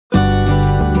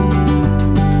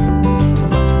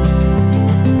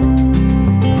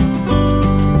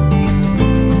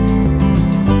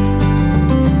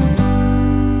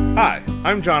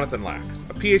I'm Jonathan Lack,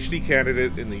 a PhD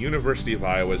candidate in the University of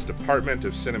Iowa's Department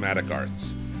of Cinematic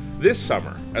Arts. This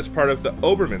summer, as part of the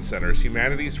Obermann Center's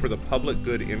Humanities for the Public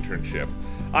Good internship,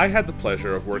 I had the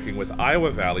pleasure of working with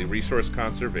Iowa Valley Resource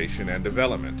Conservation and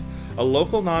Development, a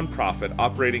local nonprofit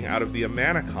operating out of the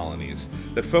Amana colonies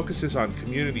that focuses on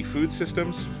community food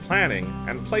systems, planning,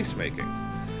 and placemaking.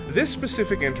 This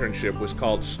specific internship was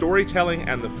called Storytelling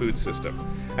and the Food System,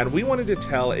 and we wanted to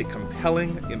tell a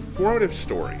compelling, informative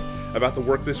story about the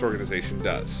work this organization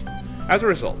does. As a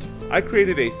result, I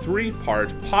created a 3-part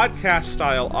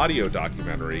podcast-style audio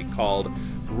documentary called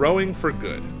Growing for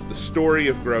Good, the story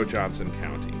of Grow Johnson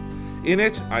County. In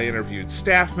it, I interviewed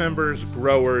staff members,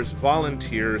 growers,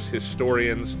 volunteers,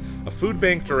 historians, a food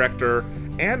bank director,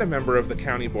 and a member of the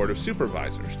County Board of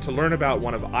Supervisors to learn about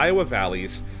one of Iowa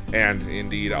Valley's, and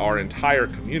indeed our entire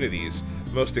community's,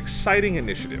 most exciting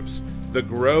initiatives, the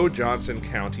Grow Johnson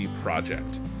County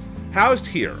Project. Housed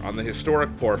here on the historic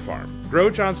Poor Farm, Grow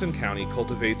Johnson County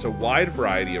cultivates a wide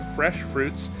variety of fresh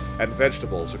fruits and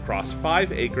vegetables across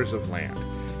 5 acres of land,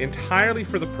 entirely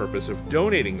for the purpose of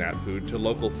donating that food to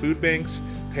local food banks,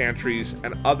 pantries,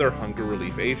 and other hunger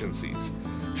relief agencies.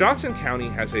 Johnson County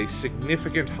has a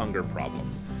significant hunger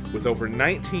problem, with over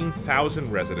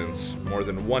 19,000 residents, more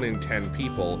than 1 in 10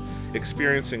 people,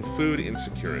 experiencing food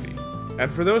insecurity. And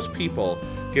for those people,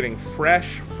 getting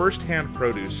fresh, first-hand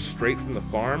produce straight from the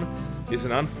farm is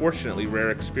an unfortunately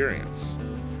rare experience.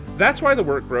 That's why the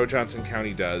work Grow Johnson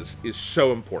County does is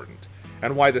so important,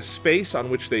 and why the space on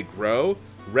which they grow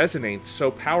resonates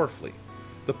so powerfully.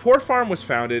 The Poor Farm was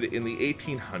founded in the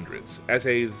 1800s as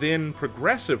a then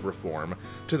progressive reform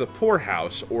to the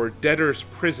poorhouse or debtor's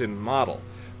prison model,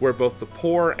 where both the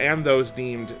poor and those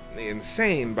deemed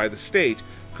insane by the state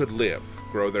could live,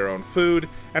 grow their own food,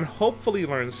 and hopefully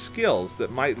learn skills that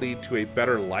might lead to a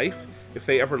better life if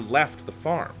they ever left the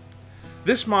farm.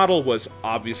 This model was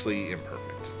obviously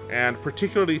imperfect, and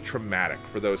particularly traumatic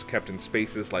for those kept in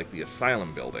spaces like the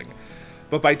asylum building.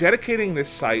 But by dedicating this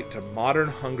site to modern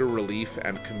hunger relief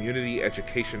and community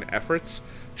education efforts,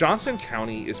 Johnson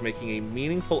County is making a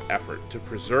meaningful effort to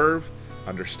preserve,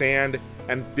 understand,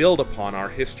 and build upon our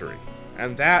history.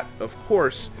 And that, of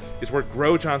course, is where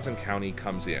Grow Johnson County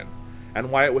comes in,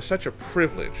 and why it was such a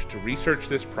privilege to research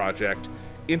this project,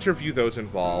 interview those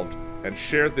involved, and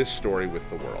share this story with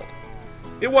the world.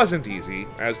 It wasn't easy,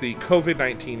 as the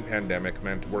COVID-19 pandemic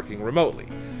meant working remotely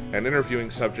and interviewing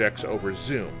subjects over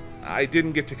Zoom. I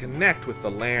didn't get to connect with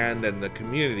the land and the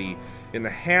community in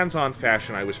the hands-on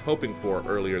fashion I was hoping for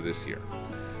earlier this year.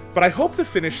 But I hope the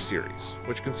finished series,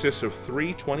 which consists of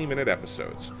 3 20-minute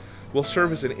episodes, will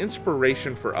serve as an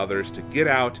inspiration for others to get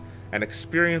out and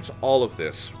experience all of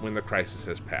this when the crisis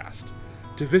has passed.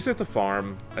 To visit the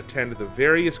farm, attend the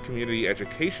various community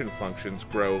education functions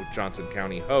Grow Johnson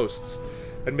County hosts,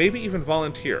 and maybe even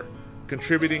volunteer,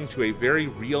 contributing to a very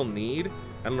real need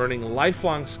and learning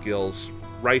lifelong skills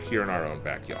right here in our own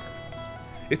backyard.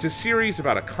 It's a series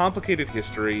about a complicated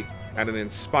history and an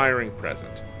inspiring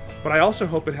present, but I also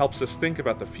hope it helps us think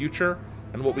about the future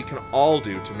and what we can all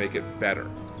do to make it better.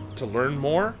 To learn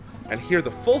more and hear the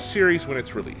full series when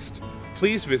it's released,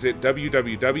 please visit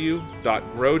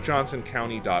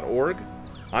www.growjohnsoncounty.org.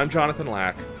 I'm Jonathan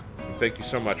Lack, and thank you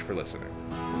so much for listening.